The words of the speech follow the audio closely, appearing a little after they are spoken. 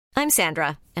I'm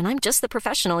Sandra, and I'm just the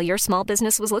professional your small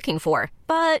business was looking for.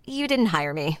 But you didn't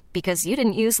hire me because you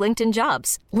didn't use LinkedIn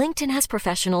Jobs. LinkedIn has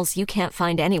professionals you can't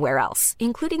find anywhere else,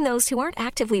 including those who aren't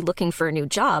actively looking for a new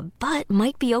job, but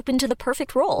might be open to the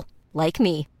perfect role, like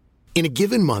me. In a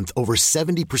given month, over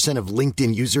 70% of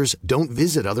LinkedIn users don't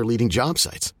visit other leading job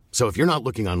sites. So if you're not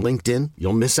looking on LinkedIn,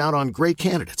 you'll miss out on great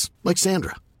candidates like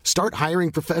Sandra. Start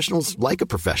hiring professionals like a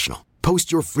professional.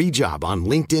 Post your free job on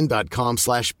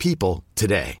linkedin.com/people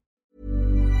today.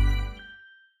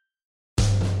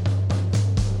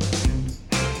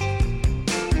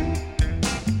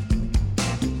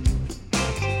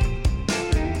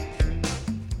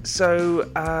 So,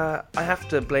 I have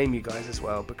to blame you guys as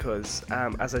well because,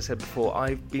 as I said before,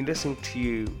 I've been listening to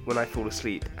you when I fall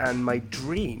asleep, and my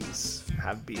dreams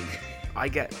have been... I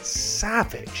get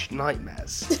savage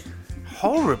nightmares.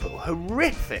 Horrible,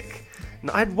 horrific.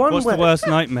 I had one What's the worst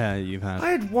nightmare you've had? I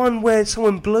had one where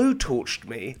someone blowtorched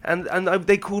me, and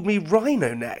they called me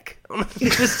Rhino Neck.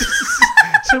 It was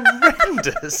just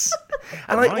horrendous.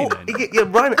 And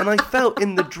Rhino, and I felt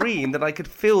in the dream that I could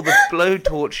feel the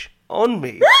blowtorch on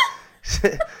me.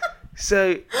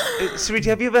 So, Sarita,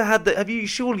 have you ever had that?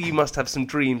 Surely you must have some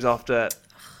dreams after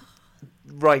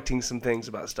writing some things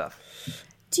about stuff.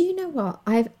 Do you know what?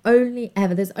 There's only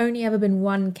ever been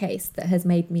one case that has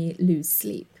made me lose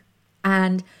sleep.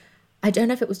 And I don't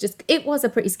know if it was a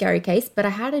pretty scary case, but I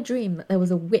had a dream that there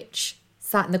was a witch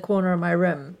sat in the corner of my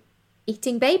room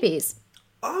eating babies.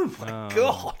 Oh my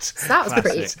God! So that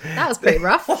was pretty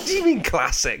rough. What do you mean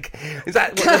classic? Is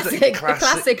that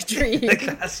classic dream? The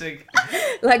classic.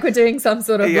 Like we're doing some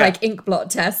sort of like ink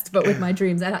blot test, but with my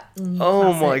dreams.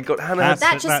 Oh my God, Hannah!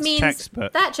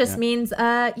 That just means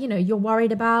you're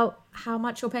worried about how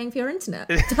much you're paying for your internet.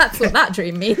 That's what that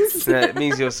dream means. No, it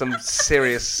means you're some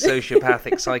serious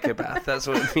sociopathic psychopath. That's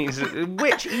what it means.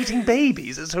 Witch eating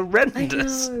babies. It's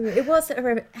horrendous. I know. It was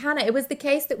Hannah. It was the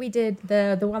case that we did,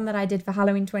 the one that I did for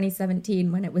Halloween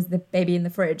 2017 when it was the baby in the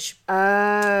fridge.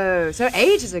 Oh, so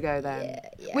ages ago then.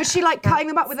 Yeah. Was she like cutting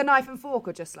them up with a knife and fork,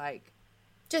 or just like?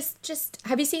 Just.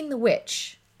 Have you seen The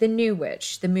Witch? The New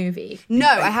Witch, the movie. No,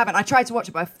 I haven't. I tried to watch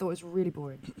it, but I thought it was really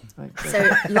boring.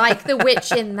 So, like the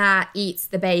witch in that eats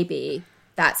the baby,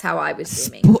 that's how I was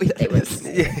dreaming.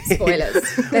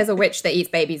 Spoilers. There's a witch that eats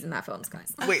babies in that film,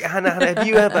 guys. Wait, Hannah, have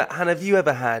you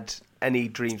ever had any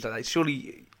dreams like that?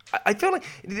 Surely, I feel like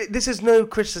this is no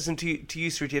criticism to you,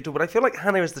 Sarita, at all, but I feel like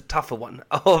Hannah is the tougher one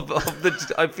of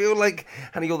the. I feel like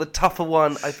Hannah, you're the tougher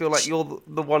one. I feel like you're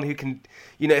the one who can,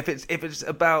 if it's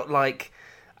about like,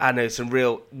 I know, some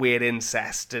real weird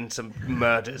incest and some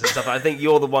murders and stuff. I think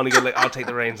you're the one who goes like, I'll take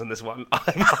the reins on this one.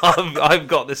 I've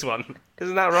got this one.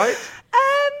 Isn't that right?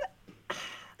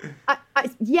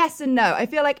 Yes and no. I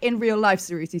feel like in real life,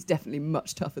 Sariti's definitely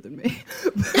much tougher than me.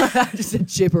 I'm just a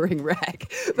gibbering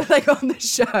wreck. But like on the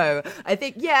show, I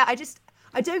think,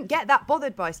 I don't get that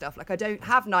bothered by stuff. Like I don't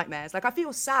have nightmares. Like I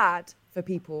feel sad for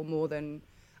people more than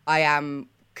I am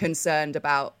concerned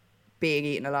about being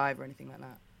eaten alive or anything like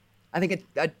that. I think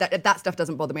that stuff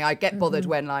doesn't bother me. I get bothered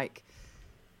when like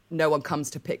no one comes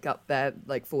to pick up their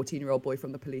like 14-year-old boy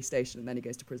from the police station and then he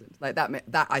goes to prison. Like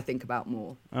that I think about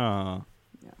more. Oh.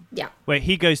 Yeah. Wait,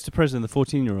 he goes to prison, the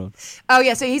 14-year-old? Oh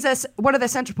yeah, so he's one of the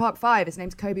Central Park Five. His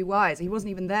name's Kobe Wise. He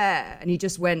wasn't even there, and he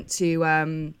just went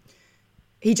down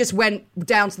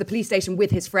to the police station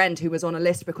with his friend who was on a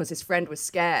list because his friend was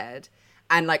scared.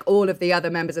 And like all of the other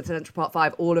members of the Central Park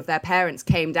Five, all of their parents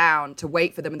came down to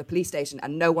wait for them in the police station,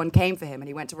 and no one came for him. And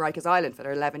he went to Rikers Island for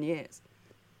 11 years.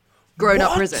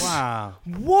 Grown-up prison. Wow.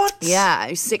 What? Yeah,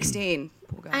 he was 16.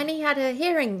 And he had a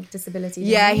hearing disability.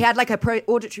 Yeah, he had like a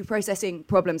auditory processing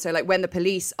problem. So like when the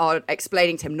police are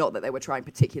explaining to him, not that they were trying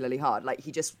particularly hard, like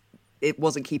it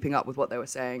wasn't keeping up with what they were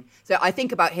saying. So I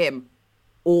think about him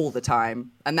all the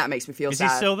time, and that makes me feel sad.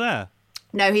 Is he still there?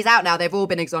 No, he's out now. They've all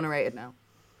been exonerated now.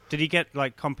 Did he get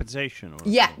like compensation? Or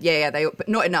yeah. But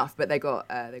not enough, but they got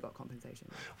compensation.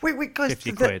 Wait, guys,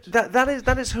 50 quid.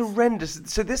 That is horrendous.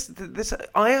 So this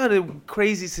I heard a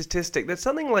crazy statistic that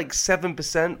something like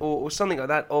 7% or something like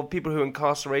that of people who are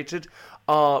incarcerated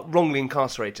are wrongly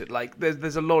incarcerated. Like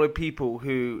there's a lot of people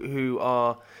who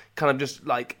are kind of just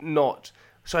like not.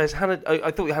 Sorry, is Hannah?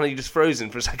 I thought Hannah, you just frozen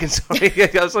for a second. Sorry,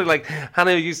 I was like,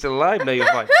 Hannah, are you still alive? No, you're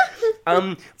fine.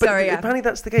 But sorry, yeah. Apparently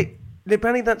that's the case.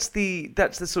 Apparently that's the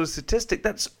sort of statistic.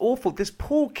 That's awful. This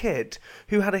poor kid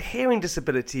who had a hearing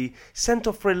disability sent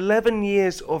off for 11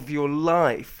 years of your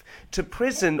life to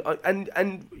prison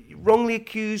and wrongly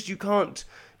accused. You can't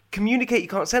communicate. You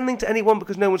can't send anything to anyone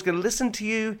because no one's going to listen to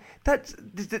you.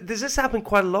 Does this happen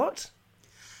quite a lot?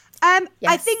 I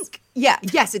Yes. think,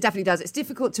 yes, it definitely does. It's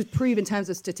difficult to prove in terms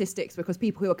of statistics because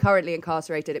people who are currently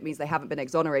incarcerated, it means they haven't been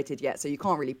exonerated yet. So you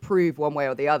can't really prove one way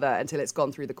or the other until it's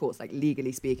gone through the courts, like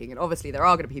legally speaking. And obviously there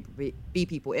are going to be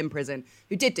people in prison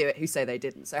who did do it, who say they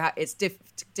didn't. So it's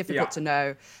difficult to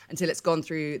know until it's gone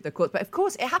through the courts. But of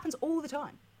course, it happens all the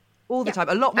time. All the time.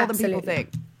 A lot more than people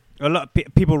think. A lot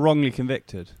of people wrongly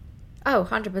convicted. Oh,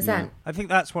 100%. I think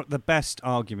that's what the best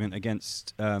argument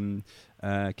against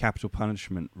capital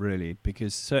punishment, really,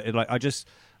 because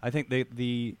I think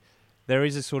there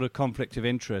is a sort of conflict of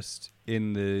interest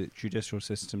in the judicial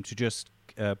system to just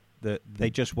that they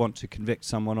just want to convict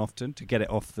someone often to get it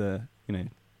off the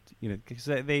because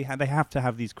they have to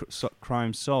have these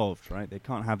crimes solved, right? They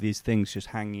can't have these things just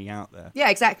hanging out there. Yeah,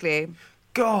 exactly.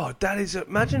 God, that is...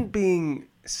 Imagine being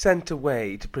sent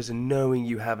away to prison knowing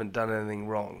you haven't done anything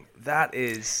wrong. That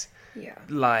is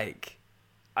like...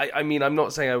 I mean, I'm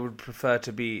not saying I would prefer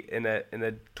to be in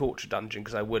a torture dungeon,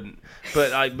 because I wouldn't.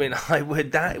 But I mean, I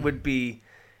would. That would be...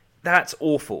 That's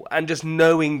awful. And just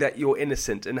knowing that you're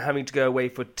innocent and having to go away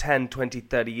for 10, 20,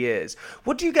 30 years.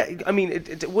 What do you get... I mean,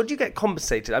 what do you get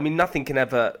compensated? I mean, nothing can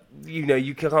ever... you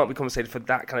can't be compensated for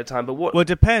that kind of time, but what... Well, it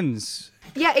depends.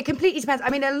 Yeah, it completely depends.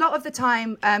 I mean, a lot of the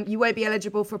time, you won't be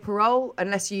eligible for parole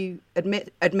unless you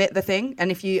admit the thing.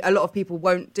 And a lot of people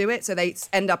won't do it, so they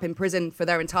end up in prison for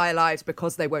their entire lives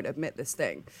because they won't admit this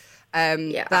thing.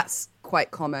 That's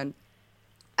quite common.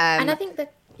 And I think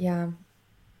that,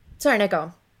 Sorry, no, go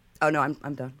on. Oh no,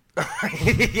 I'm done.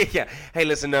 Yeah. Hey,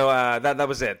 listen, no, that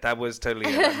was it. That was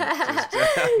totally it.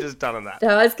 I'm just done on that. No,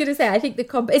 I was going to say, I think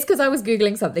it's because I was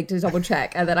Googling something to double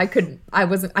check, and then I can't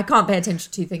pay attention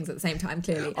to two things at the same time,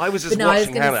 clearly. I was just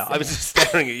watching Hannah. I was just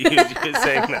staring at you as you were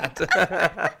saying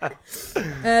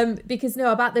that. Because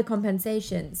about the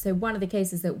compensation. So one of the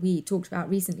cases that we talked about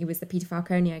recently was the Peter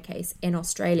Falconio case in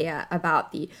Australia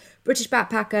about the British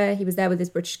backpacker. He was there with his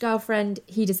British girlfriend.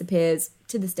 He disappears.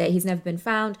 To this day, he's never been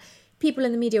found. People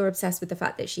in the media were obsessed with the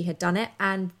fact that she had done it,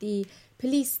 and the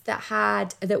police that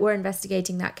were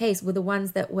investigating that case were the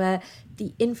ones that were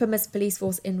the infamous police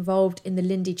force involved in the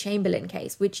Lindy Chamberlain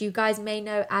case, which you guys may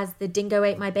know as the Dingo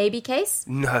Ate My Baby case.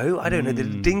 No, I don't know. The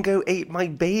Dingo Ate My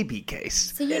Baby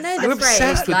case. So you know the I'm phrase,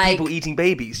 obsessed with people eating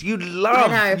babies. You love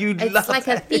it's like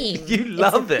a theme. You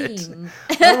love it. Theme.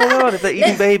 Oh my God, if they're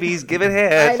eating babies, give it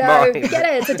here. I It's know, mine. get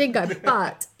it, it's a dingo.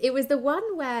 But it was the one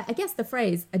where, I guess the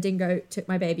phrase, a dingo took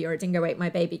my baby or a dingo ate my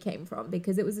baby came from,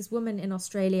 because it was this woman in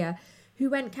Australia who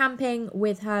went camping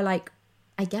with her,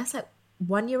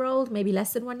 1-year-old, maybe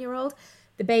less than 1-year-old.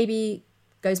 The baby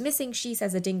goes missing. She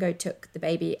says a dingo took the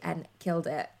baby and killed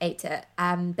it, ate it.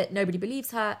 But nobody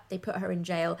believes her. They put her in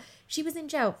jail. She was in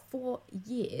jail for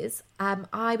years.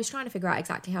 I was trying to figure out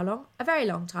exactly how long. A very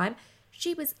long time.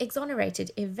 She was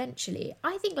exonerated eventually.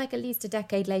 I think at least a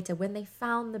decade later, when they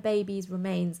found the baby's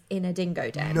remains in a dingo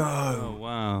den. No. Oh,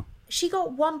 wow. She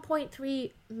got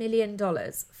 $1.3 million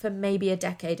for maybe a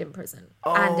decade in prison.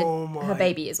 Oh, and my. her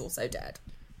baby is also dead.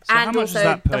 So how and much is also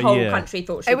that per the whole year? country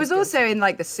thought she It was guilty. also in the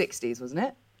 60s, wasn't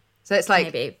it? So it's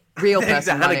Maybe. real Hannah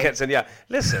person money. Kenson, yeah.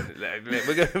 Listen,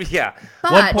 we're going to,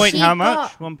 But 1 point, she how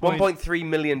got- much? $1.3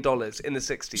 million in the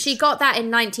 60s. She got that in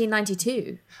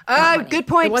 1992. that money. Good It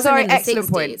point. wasn't Sorry, in the excellent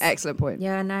 60s. point. Excellent point.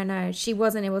 Yeah, no. She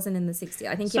wasn't. It wasn't in the 60s.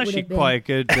 I think It's it would actually have been quite a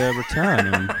good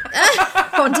return.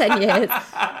 on 10 years.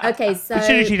 Okay, so...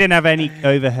 Considering she didn't have any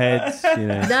overheads,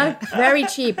 No, very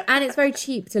cheap. And it's very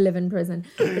cheap to live in prison.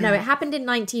 But no, it happened in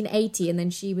 1980, and then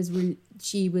she was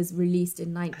released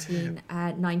in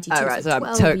 1992. Oh, right. So I'm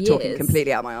 12 years. talking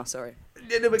completely out of my arse. Sorry.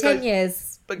 No, but 10 guys-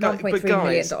 years, But $1.3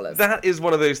 guys, million. that is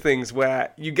one of those things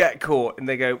where you get caught and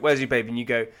they go, "Where's your baby?" And you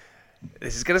go,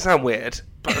 "This is going to sound weird,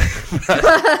 but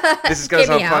this is going to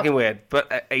Get me sound out. fucking weird."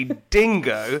 But a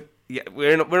dingo, yeah,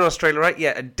 we're in Australia, right?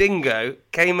 Yeah, a dingo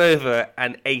came over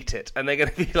and ate it, and they're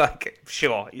going to be like,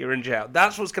 "Sure, you're in jail."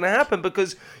 That's what's going to happen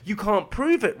because you can't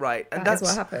prove it, right? And That is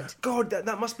that's what happened. God,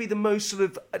 that must be the most sort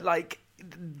of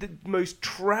the most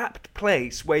trapped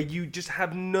place where you just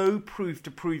have no proof to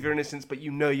prove your innocence, but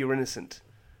you know you're innocent.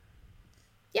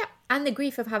 Yeah, and the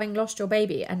grief of having lost your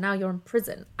baby and now you're in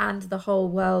prison and the whole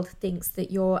world thinks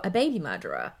that you're a baby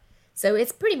murderer. So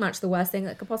it's pretty much the worst thing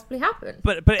that could possibly happen.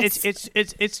 But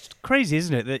it's crazy,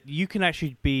 isn't it? That you can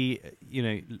actually be,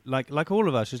 like all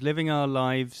of us, just living our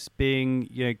lives, being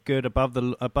good above the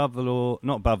law,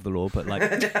 not above the law, but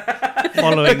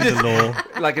following the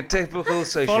law, Like a typical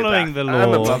sociopath. Following the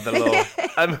I'm law. above the law.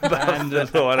 I'm above the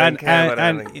law. I don't care about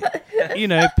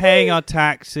anything. paying our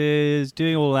taxes,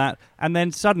 doing all that, and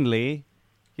then suddenly,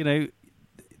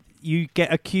 you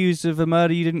get accused of a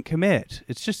murder you didn't commit.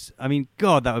 It's just,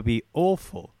 God, that would be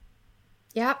awful.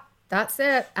 Yeah, That's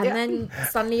it. And then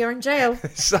suddenly you're in jail.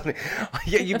 Suddenly,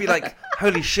 you'd be like,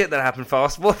 "Holy shit, that happened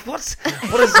fast! What has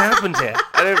happened here?"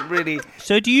 I don't really.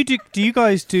 So do you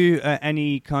guys do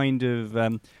any kind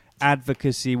of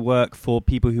advocacy work for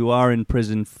people who are in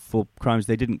prison for crimes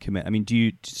they didn't commit? I mean, do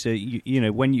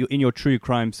you when you in your true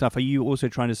crime stuff, are you also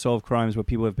trying to solve crimes where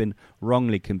people have been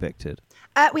wrongly convicted?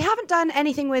 We haven't done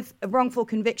anything with wrongful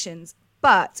convictions,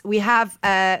 but we have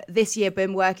this year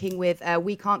been working with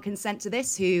We Can't Consent to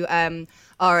This, who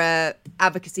are a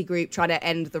advocacy group trying to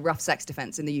end the rough sex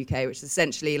defence in the UK, which is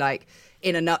essentially, like,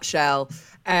 in a nutshell,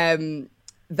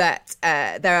 that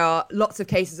there are lots of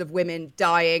cases of women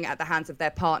dying at the hands of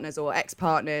their partners or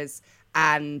ex-partners,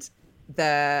 and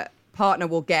the partner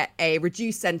will get a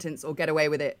reduced sentence or get away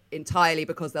with it entirely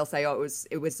because they'll say, oh,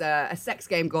 it was a sex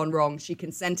game gone wrong, she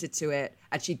consented to it,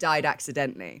 and she died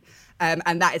accidentally.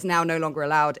 And that is now no longer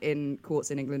allowed in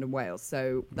courts in England and Wales.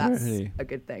 So that's a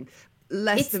good thing.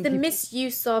 It's the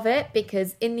misuse of it,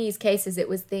 because in these cases it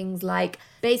was things like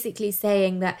basically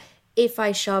saying that if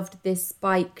I shoved this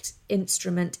spiked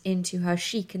instrument into her,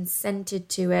 she consented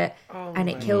to it and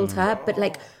it killed her. But,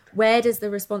 like, where does the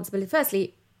responsibility...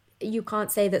 Firstly, you can't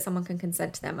say that someone can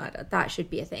consent to their murder. That should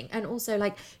be a thing. And also,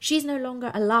 like, she's no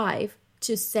longer alive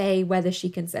to say whether she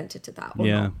consented to that or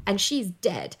not. And she's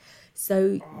dead.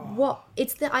 So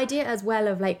it's the idea as well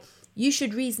of, like, you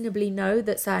should reasonably know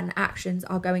that certain actions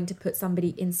are going to put somebody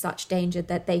in such danger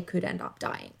that they could end up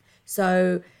dying.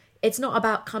 So it's not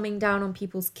about coming down on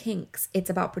people's kinks. It's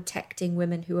about protecting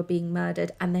women who are being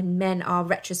murdered, and then men are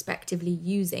retrospectively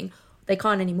using, they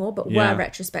can't anymore, but were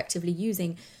retrospectively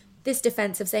using this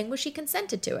defense of saying, well, she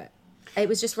consented to it. It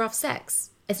was just rough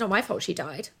sex. It's not my fault she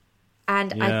died.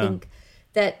 And I think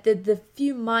that the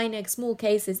few minor, small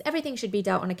cases, everything should be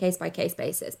dealt on a case-by-case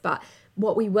basis. But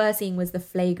what we were seeing was the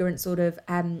flagrant sort of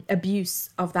abuse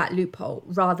of that loophole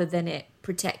rather than it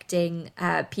protecting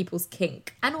people's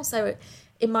kink. And also,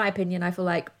 in my opinion, I feel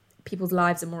like people's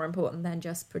lives are more important than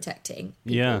just protecting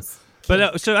people's kink.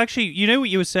 But so actually, you know what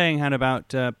you were saying, Hannah,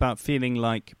 about feeling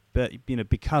like,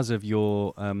 because of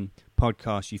your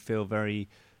podcast, you feel very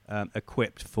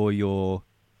equipped for your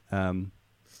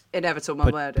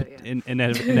inevitable murder.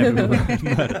 Inevitable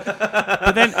murder.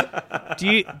 But then,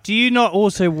 do you not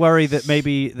also worry that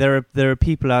maybe there are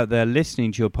people out there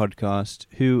listening to your podcast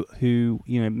who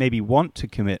maybe want to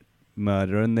commit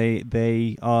murder, and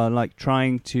they are, like,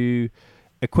 trying to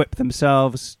equip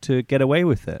themselves to get away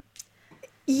with it?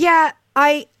 Yeah,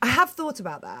 I have thought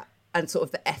about that and sort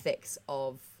of the ethics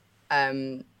of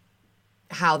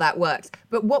how that works.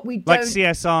 But what we don't... Like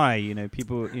CSI,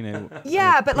 people,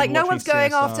 Yeah, but, like, no one's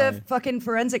going CSI. after fucking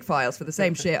forensic files for the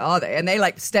same shit, are they? And they,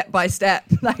 like, step by step,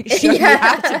 like, show you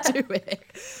how to do it.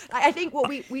 I think what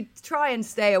we try and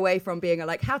stay away from being a,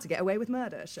 like, how to get away with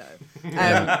murder show.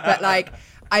 But, like,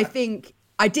 I think...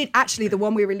 I did, actually, the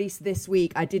one we released this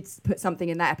week, I did put something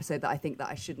in that episode that I think that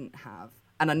I shouldn't have.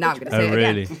 And I'm now going to say it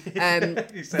again.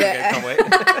 You say it again, can't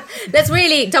wait. Let's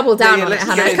really double down on it,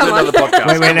 Hannah. Come on.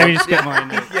 Podcast. Wait, let me just get mine.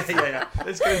 Yeah.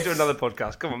 Let's go into another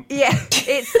podcast. Come on. Yeah,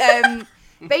 it's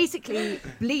basically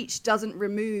bleach doesn't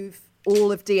remove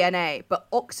all of DNA, but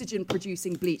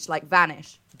oxygen-producing bleach like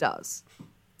Vanish does.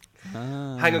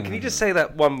 Hang on, can you just say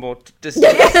that one more?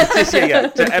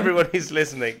 To everyone who's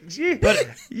listening.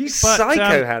 You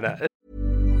psycho, Hannah.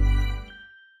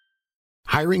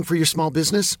 Hiring for your small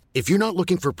business? If you're not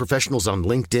looking for professionals on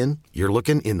LinkedIn, you're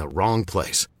looking in the wrong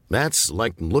place. That's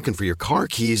like looking for your car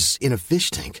keys in a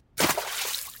fish tank.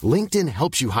 LinkedIn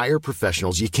helps you hire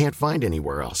professionals you can't find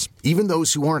anywhere else, even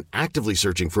those who aren't actively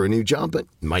searching for a new job but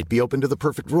might be open to the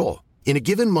perfect role. In a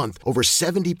given month, over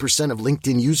 70% of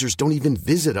LinkedIn users don't even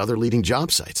visit other leading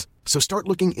job sites. So start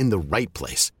looking in the right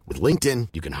place. With LinkedIn,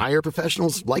 you can hire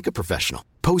professionals like a professional.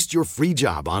 Post your free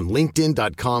job on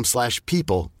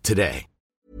linkedin.com/people today.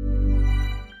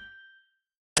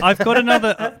 I've got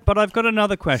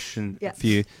another question for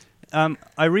you.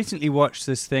 I recently watched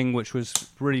this thing which was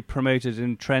really promoted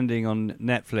and trending on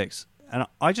Netflix, and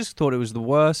I just thought it was the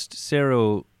worst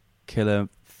serial killer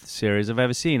series I've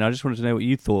ever seen. I just wanted to know what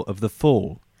you thought of The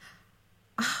Fall.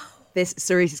 This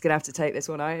Cerise is going to have to take this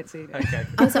one. I ain't seen it.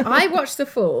 Okay. So I watched The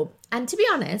Fall, and to be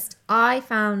honest, I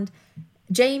found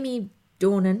Jamie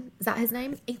Dornan, is that his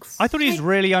name? I thought he was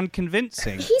really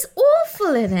unconvincing. He's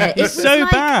awful in it. It was so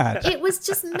bad. It was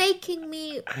just making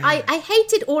me... I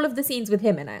hated all of the scenes with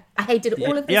him in it. I hated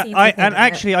all of the scenes with him and in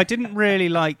actually, it. I didn't really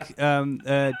like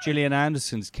Gillian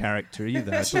Anderson's character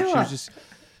either. I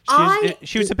thought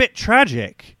she was a bit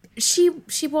tragic. She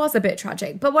was a bit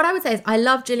tragic. But what I would say is I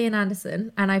love Gillian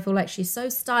Anderson, and I feel like she's so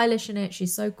stylish in it.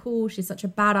 She's so cool. She's such a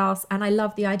badass. And I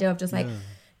love the idea of just, like,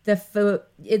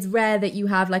 it's rare that you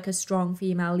have like a strong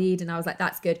female lead, and I was like,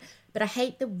 that's good. But I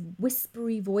hate the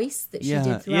whispery voice that she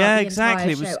did throughout the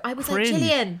entire show. I was cringe. like,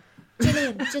 Gillian,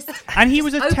 just and he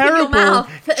was a open terrible your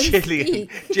mouth and Gillian,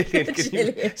 speak. can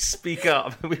you speak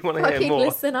up? We want to hear Fucking more.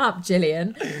 listen up,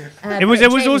 Gillian. It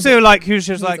was also like he was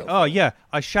just like, awful. oh yeah,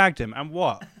 I shagged him, and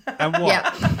what?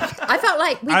 Yeah, I felt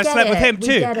like I slept with him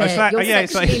too. Get it. You're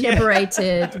sexually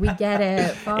liberated. We get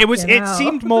it. It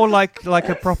seemed more like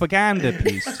a propaganda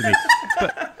piece to me.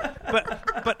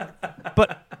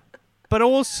 But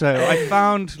also I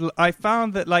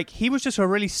found that like he was just a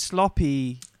really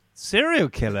sloppy serial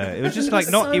killer. It was just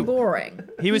boring.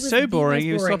 He was so boring.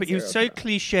 He was sloppy. He serial was so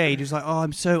killer. cliched. He was like, oh,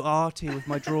 I'm so arty with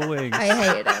my drawings. I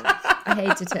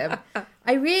hated him.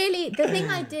 The thing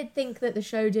I did think that the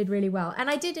show did really well, and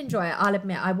I did enjoy it, I'll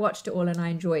admit, I watched it all and I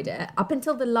enjoyed it up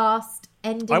until the last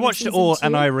ending. I watched it all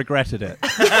and I regretted it.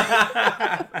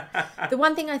 The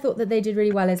one thing I thought that they did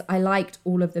really well is I liked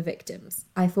all of the victims.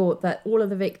 I thought that all of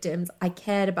the victims, I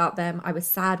cared about them. I was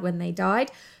sad when they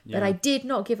died, but I did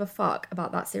not give a fuck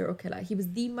about that serial killer. He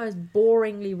was the most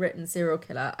boringly written serial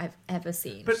killer I've ever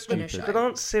seen in a show. But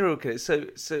aren't serial killers, so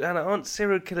Anna, aren't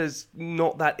serial killers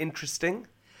not that interesting?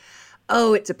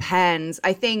 Oh, it depends.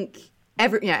 I think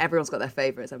everyone's got their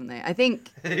favourites, haven't they? I think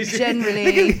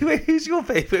generally... Wait, who's your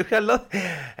favourite? I love...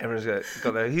 Everyone's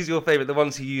got their... Who's your favourite? The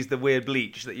ones who use the weird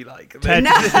bleach that you like? Ted,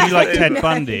 you like Ted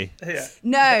Bundy? Yeah.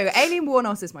 No, Aileen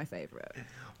Wuornos is my favourite.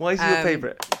 Why is he your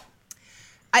favourite?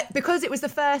 Because it was the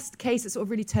first case that sort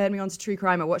of really turned me on to true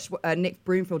crime. I watched a Nick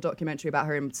Broomfield documentary about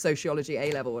her in sociology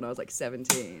A-level when I was like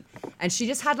 17. And she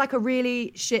just had like a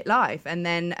really shit life. And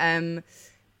then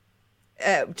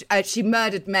she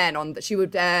murdered men she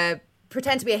would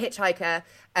pretend to be a hitchhiker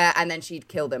and then she'd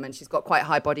kill them. And she's got quite a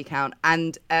high body count.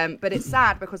 And but it's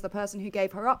sad because the person who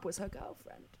gave her up was her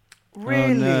girlfriend.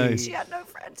 Really? Oh, no. She had no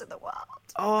friends in the world.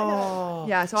 Oh.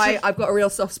 Yeah, so I've got a real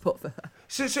soft spot for her.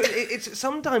 So it's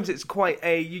sometimes it's quite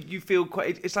you feel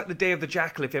quite, it's like The Day of the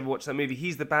Jackal, if you ever watch that movie.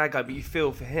 He's the bad guy, but you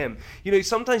feel for him. You know,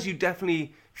 sometimes you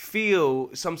definitely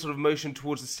feel some sort of emotion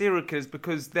towards the serial killers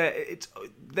because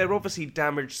they're obviously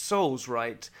damaged souls,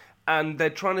 right? And they're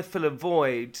trying to fill a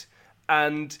void.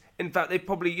 And in fact, they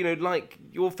probably, you know, like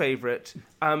your favourite,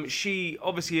 she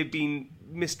obviously had been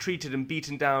mistreated and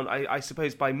beaten down, I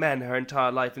suppose, by men her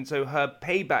entire life. And so her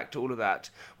payback to all of that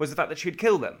was the fact that she'd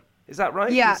kill them. Is that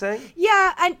right? Yeah, you're saying?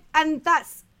 yeah, and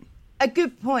that's a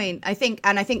good point. I think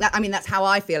that, I mean, that's how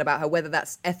I feel about her. Whether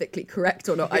that's ethically correct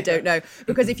or not, I don't know.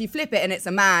 Because if you flip it and it's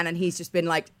a man and he's just been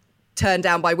like turned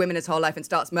down by women his whole life and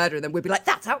starts murdering them, we'd be like,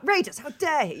 that's outrageous. How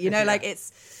dare he? You know, like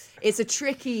it's a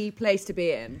tricky place to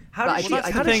be in. How did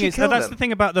she kill that's them? the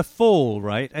thing about The Fall,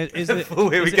 right? Here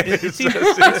we go.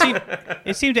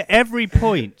 It seemed at every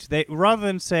point, rather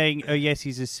than saying, oh, yes,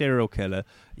 he's a serial killer,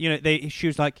 you know, she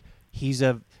was like, he's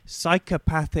a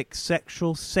psychopathic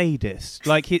sexual sadist.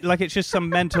 Like it's just some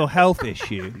mental health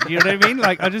issue. You know what I mean?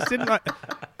 Like, I just didn't like...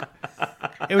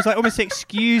 It was like almost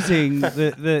excusing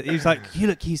the he was like,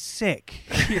 look, he's sick.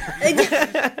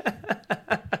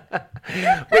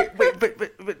 Wait,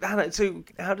 but Hannah, so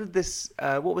how did this,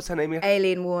 what was her name again?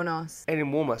 Aileen Wuornos.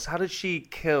 Aileen Wuornos. How did she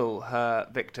kill her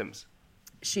victims?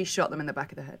 She shot them in the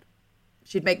back of the head.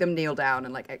 She'd make them kneel down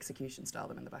and like execution style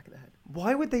them in the back of the head.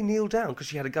 Why would they kneel down? Because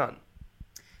she had a gun.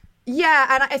 Yeah,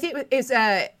 and I think it's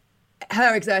her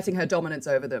exerting her dominance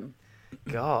over them.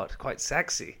 God, quite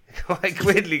sexy. Quite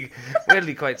weirdly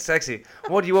quite sexy.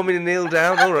 What, do you want me to kneel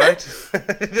down? All right.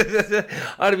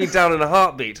 I'd have been down in a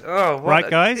heartbeat. Oh, what Right,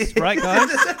 guys? But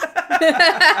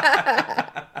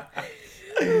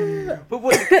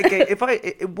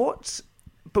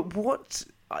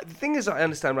the thing is, I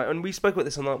understand, right? And we spoke about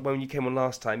this when you came on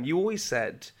last time. You always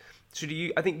said,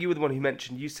 I think you were the one who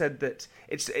mentioned. You said that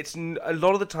it's a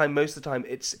lot of the time, most of the time,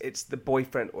 it's the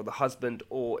boyfriend or the husband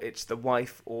or it's the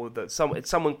wife or it's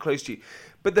someone close to you.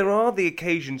 But there are the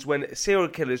occasions when serial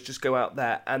killers just go out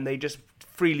there and they just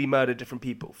freely murder different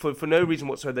people for no reason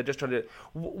whatsoever. They're just trying to.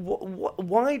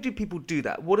 Why do people do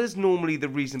that? What is normally the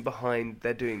reason behind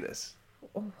their doing this?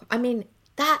 I mean,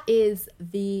 that is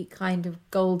the kind of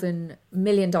golden $1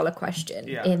 million question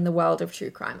in the world of true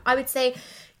crime. I would say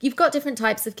you've got different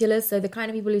types of killers. So the kind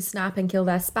of people who snap and kill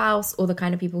their spouse, or the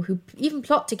kind of people who even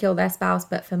plot to kill their spouse,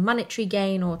 but for monetary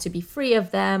gain or to be free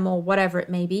of them or whatever it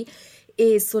may be,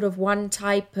 is sort of one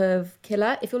type of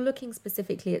killer. If you're looking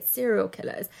specifically at serial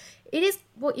killers, it is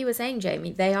what you were saying,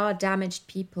 Jamie. They are damaged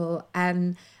people.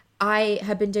 I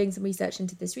have been doing some research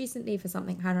into this recently for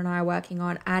something Hannah and I are working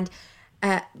on, and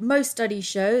most studies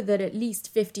show that at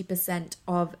least 50%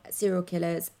 of serial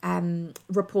killers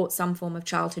report some form of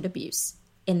childhood abuse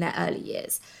in their early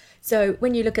years. So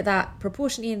when you look at that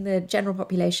proportionally in the general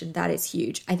population, that is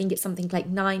huge. I think it's something like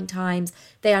 9 times.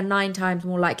 They are 9 times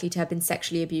more likely to have been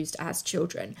sexually abused as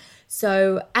children.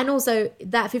 So, and also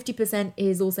that 50%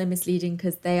 is also misleading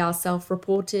because they are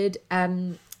self-reported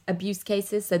abuse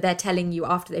cases. So they're telling you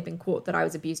after they've been caught that I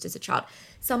was abused as a child.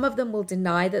 Some of them will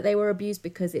deny that they were abused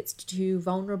because it's too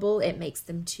vulnerable. It makes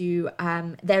them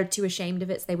they're too ashamed of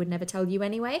it, so they would never tell you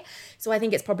anyway. So I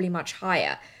think it's probably much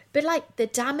higher. But like the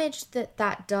damage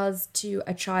that does to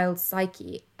a child's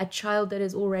psyche, a child that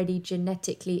is already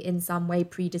genetically in some way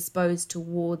predisposed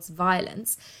towards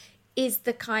violence, is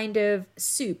the kind of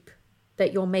soup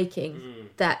that you're making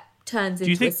that turns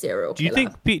into a serial killer.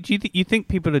 Do you think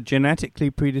people are genetically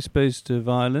predisposed to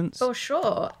violence? For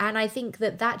sure. And I think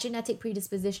that genetic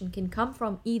predisposition can come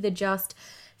from either just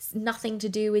nothing to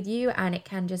do with you, and it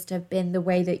can just have been the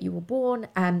way that you were born,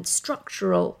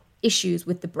 structural issues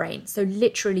with the brain. So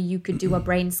literally you could do a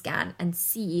brain scan and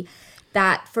see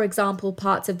that, for example,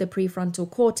 parts of the prefrontal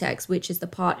cortex, which is the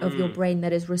part of your brain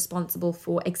that is responsible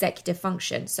for executive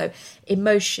function, so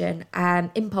emotion,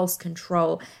 impulse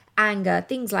control, anger,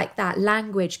 things like that,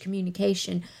 language,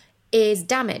 communication, is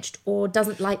damaged or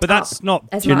doesn't light up. But that's not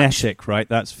genetic, right?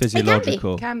 That's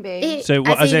physiological. It can be.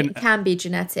 It can be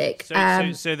genetic. So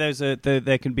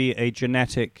there can be a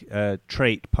genetic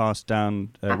trait passed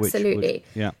down. Absolutely.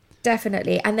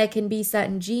 Definitely. And there can be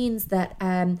certain genes that,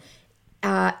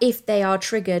 if they are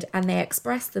triggered and they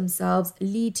express themselves,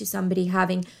 lead to somebody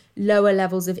having lower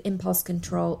levels of impulse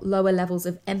control, lower levels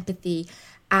of empathy,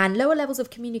 and lower levels of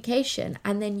communication.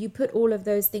 And then you put all of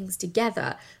those things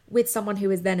together with someone who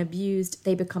is then abused.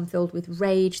 They become filled with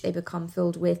rage. They become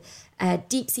filled with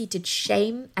deep-seated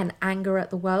shame and anger at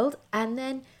the world. And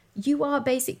then you are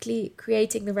basically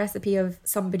creating the recipe of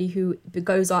somebody who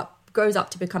grows up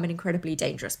to become an incredibly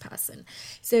dangerous person.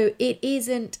 So it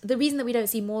isn't the reason that we don't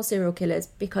see more serial killers,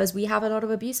 because we have a lot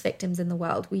of abuse victims in the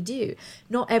world. We do.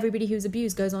 Not everybody who's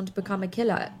abused goes on to become a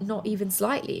killer, not even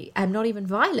slightly, and not even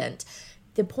violent.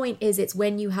 The point is, it's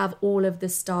when you have all of the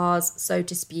stars, so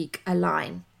to speak,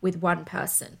 align with one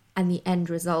person, and the end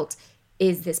result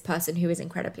is this person who is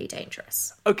incredibly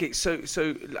dangerous. Okay, so,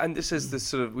 and this is the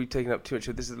sort of, we've taken up too much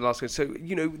of this, is the last one. So,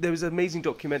 there was an amazing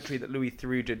documentary that Louis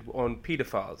Theroux did on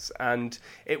paedophiles, and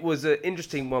it was an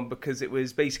interesting one because it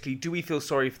was basically, do we feel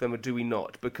sorry for them or do we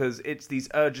not? Because it's these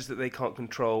urges that they can't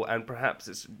control, and perhaps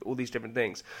it's all these different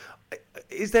things.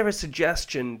 Is there a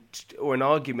suggestion or an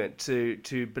argument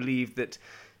to believe that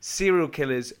serial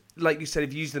killers, like you said,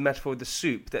 if you use the metaphor of the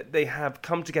soup, that they have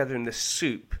come together in this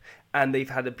soup, and they've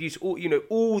had abuse,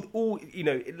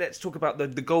 let's talk about the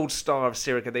gold star of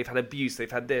serial killer. They've had abuse, they've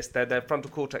had this, their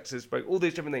frontal cortex is broke, all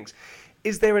these different things.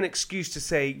 Is there an excuse to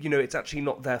say, it's actually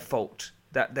not their fault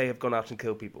that they have gone out and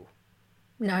killed people?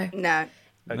 No. Okay.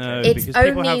 No, it's because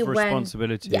people only have when-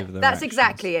 responsibility over their That's actions.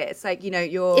 exactly it. It's like,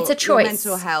 It's a choice. your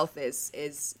mental health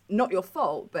is not your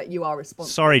fault, but you are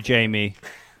responsible. Sorry, Jamie.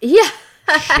 Yeah.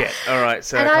 Shit, all right.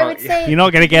 So And I would say... You're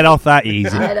not going to get off that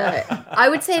easy. I know. I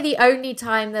would say the only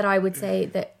time that I would say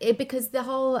that, because the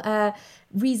whole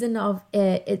reason of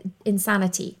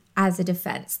insanity as a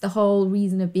defense, the whole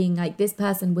reason of being like, this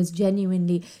person was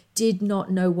genuinely did not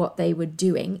know what they were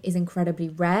doing, is incredibly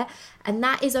rare. And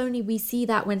that is only, we see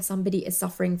that when somebody is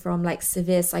suffering from like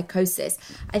severe psychosis.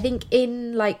 I think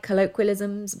in like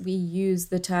colloquialisms, we use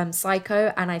the term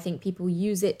psycho, and I think people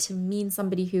use it to mean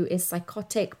somebody who is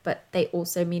psychotic, but they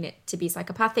also mean it to be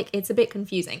psychopathic. It's a bit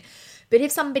confusing. But if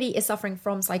somebody is suffering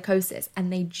from psychosis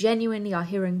and they genuinely are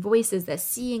hearing voices, they're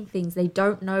seeing things, they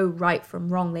don't know right from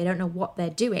wrong, they don't know what they're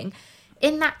doing,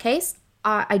 in that case,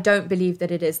 I don't believe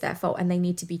that it is their fault, and they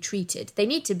need to be treated. They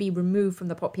need to be removed from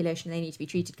the population. They need to be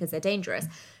treated because they're dangerous.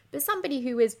 But somebody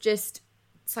who is just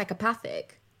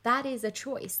psychopathic, that is a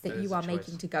choice that you are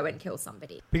making to go and kill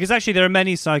somebody. Because actually there are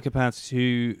many psychopaths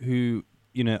who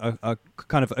are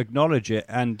kind of acknowledge it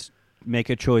and make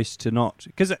a choice to not.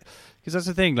 Because that's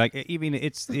the thing, like, even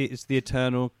it's the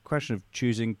eternal question of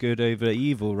choosing good over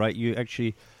evil, right? You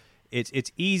actually...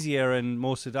 It's easier and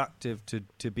more seductive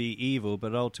to be evil,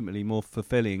 but ultimately more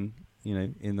fulfilling,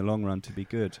 in the long run, to be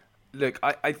good. Look,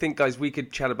 I think, guys, we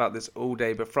could chat about this all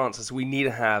day, but Francis, we need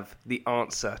to have the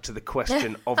answer to the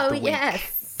question of the week.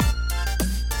 Yes.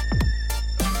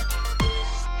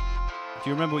 Do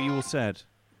you remember what you all said?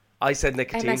 I said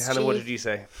nicotine. MSG. Hannah, what did you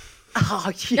say?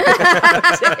 Oh,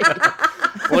 yeah.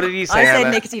 What did you say, I said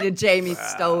Hannah? nicotine and Jamie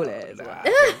stole it as well.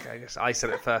 I guess I said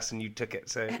it first and you took it,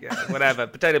 so yeah, whatever.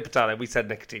 Potato, we said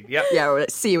nicotine. Yep. Yeah, well,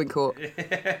 let's see you in court.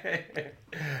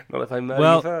 Not if I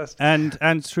murder you first. and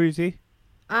Shruti?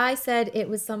 I said it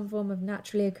was some form of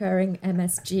naturally occurring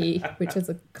MSG, which was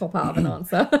a cop out of an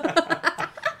answer.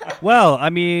 Well, I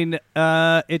mean,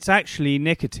 it's actually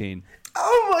nicotine.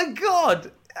 Oh my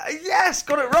God! Yes,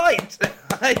 got it right.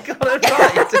 I got it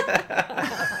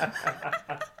right.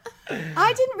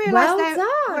 I didn't realise Well they done.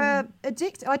 were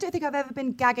addicted. I don't think I've ever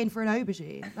been gagging for an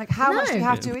aubergine. Like, how much do you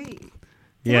have to eat?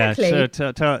 Yeah,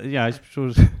 Exactly. so yeah, I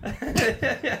suppose.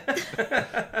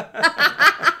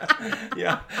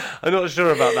 Yeah, I'm not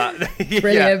sure about that.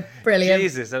 Brilliant, brilliant.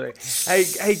 Jesus.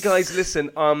 Hey guys, listen.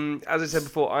 As I said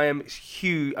before, I'm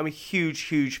a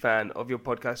huge fan of your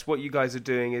podcast. What you guys are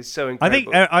doing is so I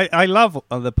incredible. think I love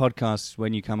the podcasts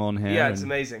when you come on here. Yeah, it's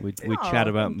and amazing. We chat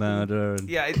about murder. And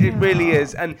Yeah, it really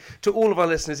is. And to all of our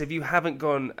listeners, if you haven't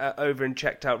gone over and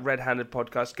checked out Red Handed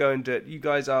Podcast, go and do it. You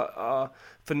guys are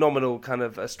phenomenal kind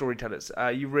of storytellers.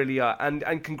 You really are.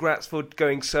 And congrats for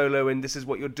going solo, and this is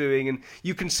what you're doing. And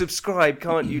you can subscribe,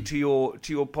 can't you, to your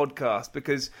podcast,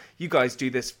 because you guys do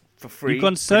this for free. You've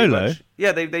gone pretty solo? much.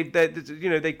 Yeah, they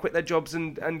they quit their jobs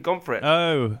and gone for it.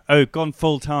 Oh, gone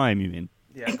full time, you mean?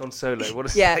 Yeah, gone solo.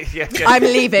 What a Yeah. yeah. I'm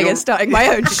leaving and starting my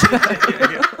own show.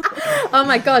 Oh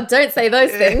my God, don't say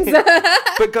those things.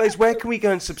 But guys, where can we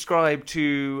go and subscribe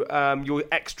to your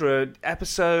extra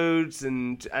episodes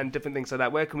and different things like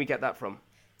that? Where can we get that from?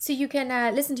 So you can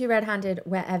listen to Red Handed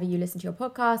wherever you listen to your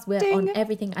podcast. We're Ding. on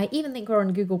everything. I even think we're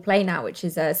on Google Play now, which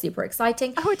is super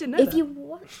exciting. Oh, I didn't know If that. you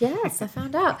want, yes, I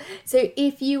found out. So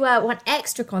if you want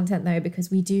extra content though, because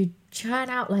we do churn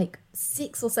out like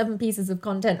 6 or 7 pieces of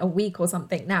content a week or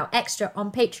something now, extra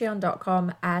on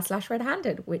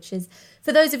patreon.com/redhanded, which is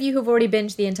for those of you who've already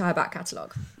binged the entire back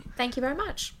catalogue. Thank you very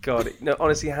much. God, no,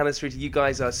 honestly, Hannah, Sarita, you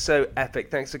guys are so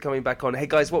epic. Thanks for coming back on. Hey,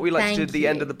 guys, what we like to do at the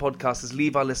end of the podcast is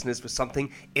leave our listeners with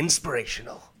something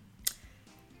inspirational.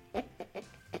 Yeah.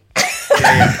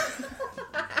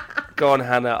 Go on,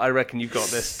 Hannah. I reckon you've got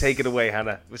this. Take it away,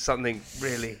 Hannah, with something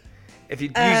really... If you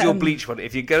use your bleach one,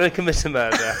 if you're going to commit a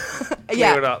murder,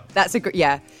 clear it up. That's a good.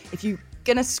 Yeah, if you're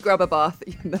gonna scrub a bath that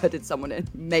you murdered someone in,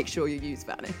 make sure you use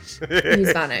Vanish.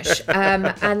 Use Vanish.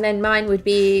 And then mine would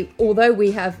be, although we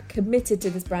have committed to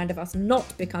this brand of us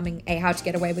not becoming a How to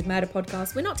Get Away with Murder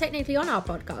podcast, we're not technically on our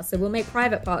podcast, so we'll make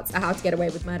private parts a How to Get Away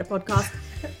with Murder podcast.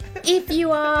 If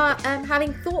you are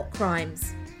having thought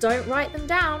crimes, don't write them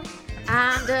down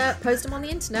and post them on the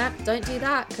internet. Don't do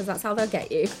that, because that's how they'll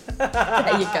get you.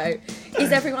 There you go.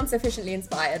 Is everyone sufficiently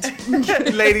inspired?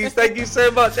 Ladies, thank you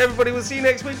so much. Everybody, we'll see you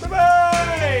next week.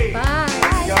 Bye-bye.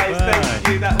 Bye. Guys, thank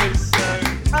you. That was so...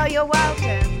 Oh, you're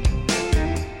welcome.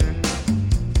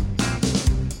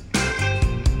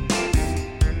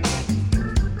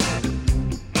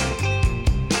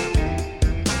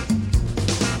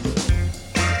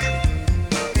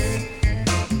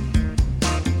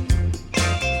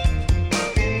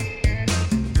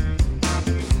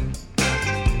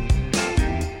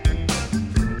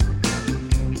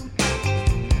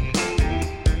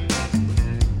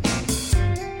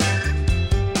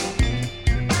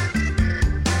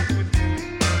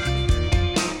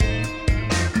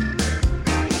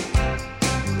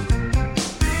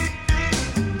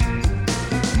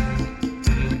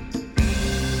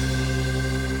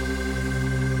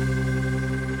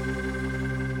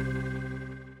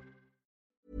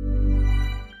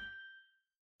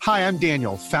 Hi, I'm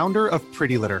Daniel, founder of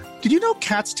Pretty Litter. Did you know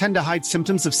cats tend to hide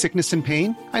symptoms of sickness and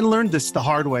pain? I learned this the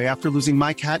hard way after losing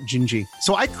my cat, Gingy.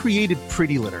 So I created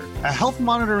Pretty Litter, a health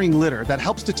monitoring litter that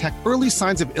helps detect early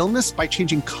signs of illness by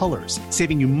changing colors,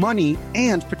 saving you money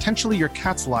and potentially your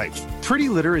cat's life. Pretty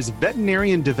Litter is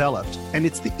veterinarian developed, and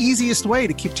it's the easiest way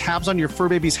to keep tabs on your fur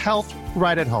baby's health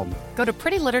right at home. Go to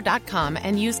prettylitter.com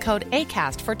and use code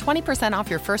ACAST for 20% off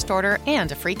your first order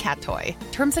and a free cat toy.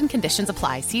 Terms and conditions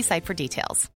apply. See site for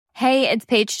details. Hey, it's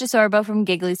Paige DeSorbo from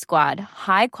Giggly Squad.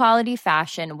 High quality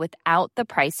fashion without the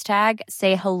price tag.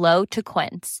 Say hello to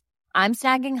Quince. I'm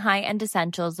snagging high-end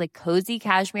essentials like cozy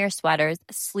cashmere sweaters,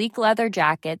 sleek leather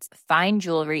jackets, fine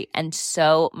jewelry, and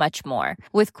so much more.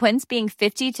 With Quince being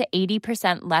 50 to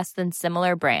 80% less than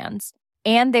similar brands.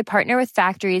 And they partner with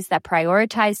factories that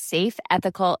prioritize safe,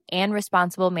 ethical, and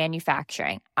responsible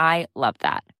manufacturing. I love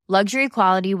that. Luxury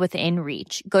quality within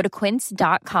reach. Go to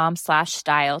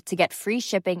quince.com/style to get free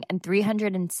shipping and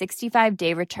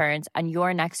 365-day returns on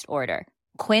your next order.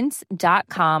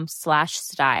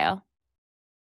 Quince.com/style.